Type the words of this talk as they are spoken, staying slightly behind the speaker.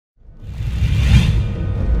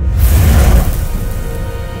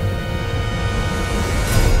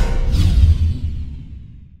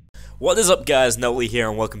What is up, guys? Nolly here,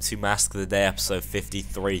 and welcome to Mask of the Day episode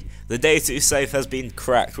 53. The Day 2 safe has been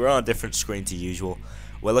cracked. We're on a different screen to usual.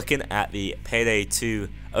 We're looking at the Payday 2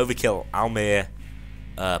 Overkill Almere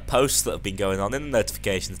posts that have been going on in the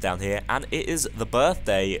notifications down here, and it is the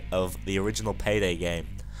birthday of the original Payday game.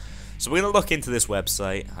 So we're going to look into this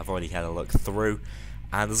website. I've already had a look through,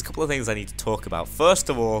 and there's a couple of things I need to talk about. First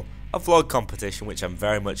of all, a vlog competition, which I'm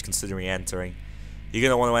very much considering entering. You're going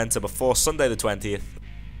to want to enter before Sunday the 20th.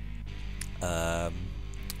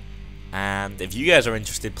 And if you guys are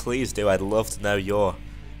interested, please do. I'd love to know your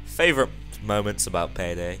favourite moments about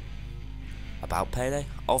Payday. About Payday?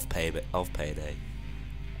 Of Payday.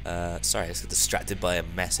 Sorry, I just got distracted by a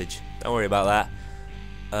message. Don't worry about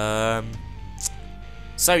that.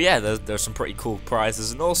 So yeah, there's some pretty cool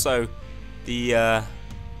prizes, and also the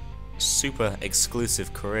super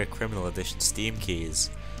exclusive Career Criminal Edition Steam keys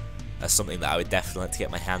are something that I would definitely like to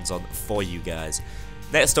get my hands on for you guys.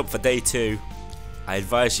 Next up for day 2, I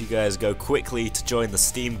advise you guys go quickly to join the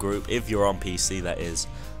Steam group if you're on PC, that is.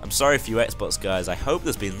 I'm sorry for you Xbox guys, I hope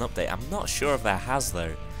there's been an update. I'm not sure if there has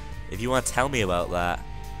though. If you want to tell me about that.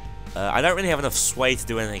 I don't really have enough sway to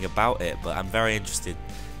do anything about it, but I'm very interested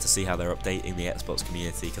to see how they're updating the Xbox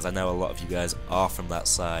community, because I know a lot of you guys are from that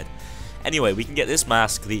side. Anyway, we can get this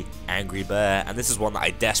mask, the Angry Bear, and this is one that I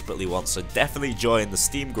desperately want, so definitely join the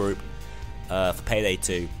Steam group for Payday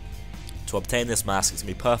 2. To obtain this mask. It's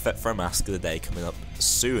going to be perfect for a Mask of the Day coming up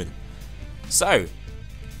soon. So,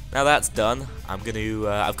 now that's done, I'm going to,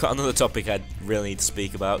 I've got another topic I really need to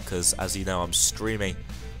speak about, because as you know I'm streaming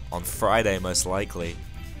on Friday most likely.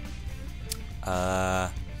 Or,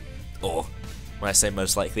 when I say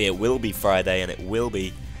most likely, it will be Friday, and it will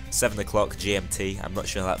be 7 o'clock GMT. I'm not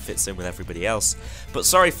sure how that fits in with everybody else. But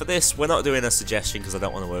sorry for this, we're not doing a suggestion because I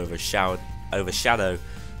don't want to overshadow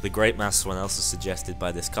the great mask someone else has suggested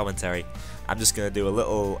by this commentary. I'm just going to do a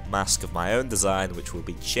little mask of my own design, which will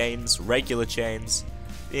be chains, regular chains,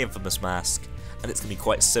 the infamous mask, and it's going to be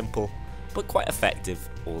quite simple, but quite effective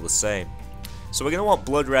all the same. So we're going to want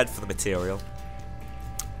blood red for the material.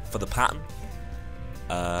 For the pattern,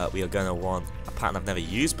 we are going to want a pattern I've never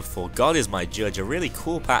used before. God is my judge, a really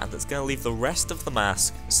cool pattern that's going to leave the rest of the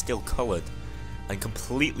mask still coloured, and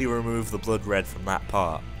completely remove the blood red from that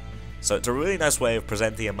part. So it's a really nice way of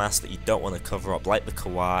presenting a mask that you don't want to cover up, like the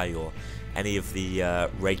Kawaii or any of the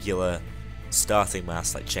regular starting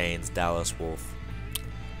masks like Chains, Dallas, Wolf,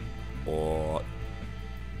 or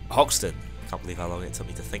Hoxton. Can't believe how long it took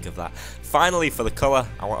me to think of that. Finally, for the colour,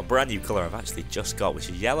 I want a brand new colour I've actually just got, which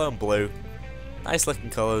is yellow and blue. Nice looking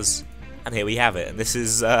colours, and here we have it. And this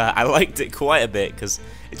is, I liked it quite a bit because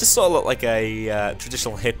it just sort of looked like a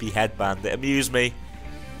traditional hippie headband. It amused me,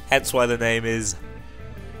 hence why the name is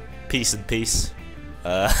Peace and Peace.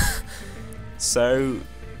 So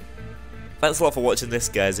thanks a lot for watching this,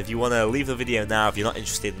 guys. If you want to leave the video now, if you're not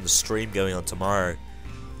interested in the stream going on tomorrow,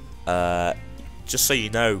 just so you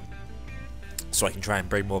know, so I can try and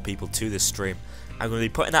bring more people to this stream, I'm going to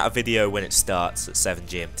be putting out a video when it starts at 7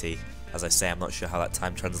 GMT. As I say, I'm not sure how that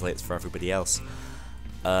time translates for everybody else.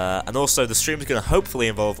 And also the stream is going to hopefully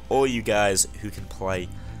involve all you guys who can play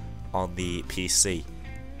on the PC.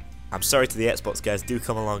 I'm sorry to the Xbox guys, do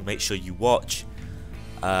come along, make sure you watch.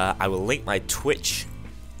 I will link my Twitch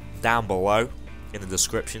down below in the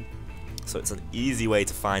description, so it's an easy way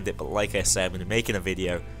to find it. But like I said, I'm going to be making a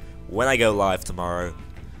video when I go live tomorrow.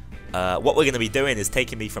 What we're going to be doing is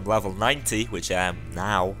taking me from level 90, which I am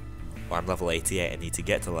now, or I'm level 88, I need to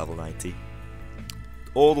get to level 90,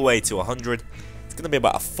 all the way to 100. It's going to be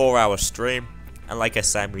about a 4-hour stream, and like I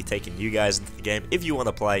said, I'm going to be taking you guys into the game if you want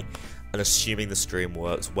to play. And assuming the stream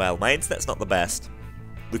works well. My internet's not the best.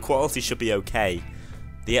 The quality should be okay.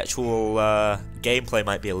 The actual gameplay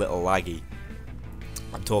might be a little laggy.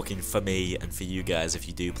 I'm talking for me and for you guys if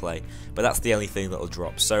you do play. But that's the only thing that'll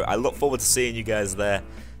drop. So I look forward to seeing you guys there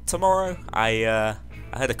tomorrow. I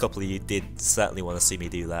heard a couple of you did certainly want to see me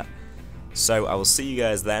do that. So I will see you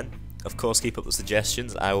guys then. Of course, keep up the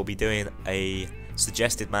suggestions. I will be doing a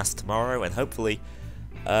suggested mask tomorrow, and hopefully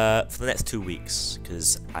for the next 2 weeks,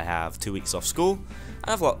 because I have 2 weeks off school.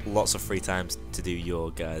 I have lots of free time to do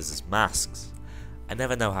your guys' masks. I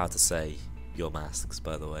never know how to say your masks,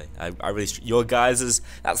 by the way. I really your guys',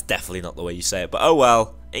 that's definitely not the way you say it, but oh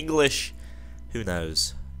well, English, who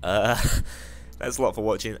knows. Thanks a lot for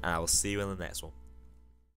watching, and I will see you in the next one.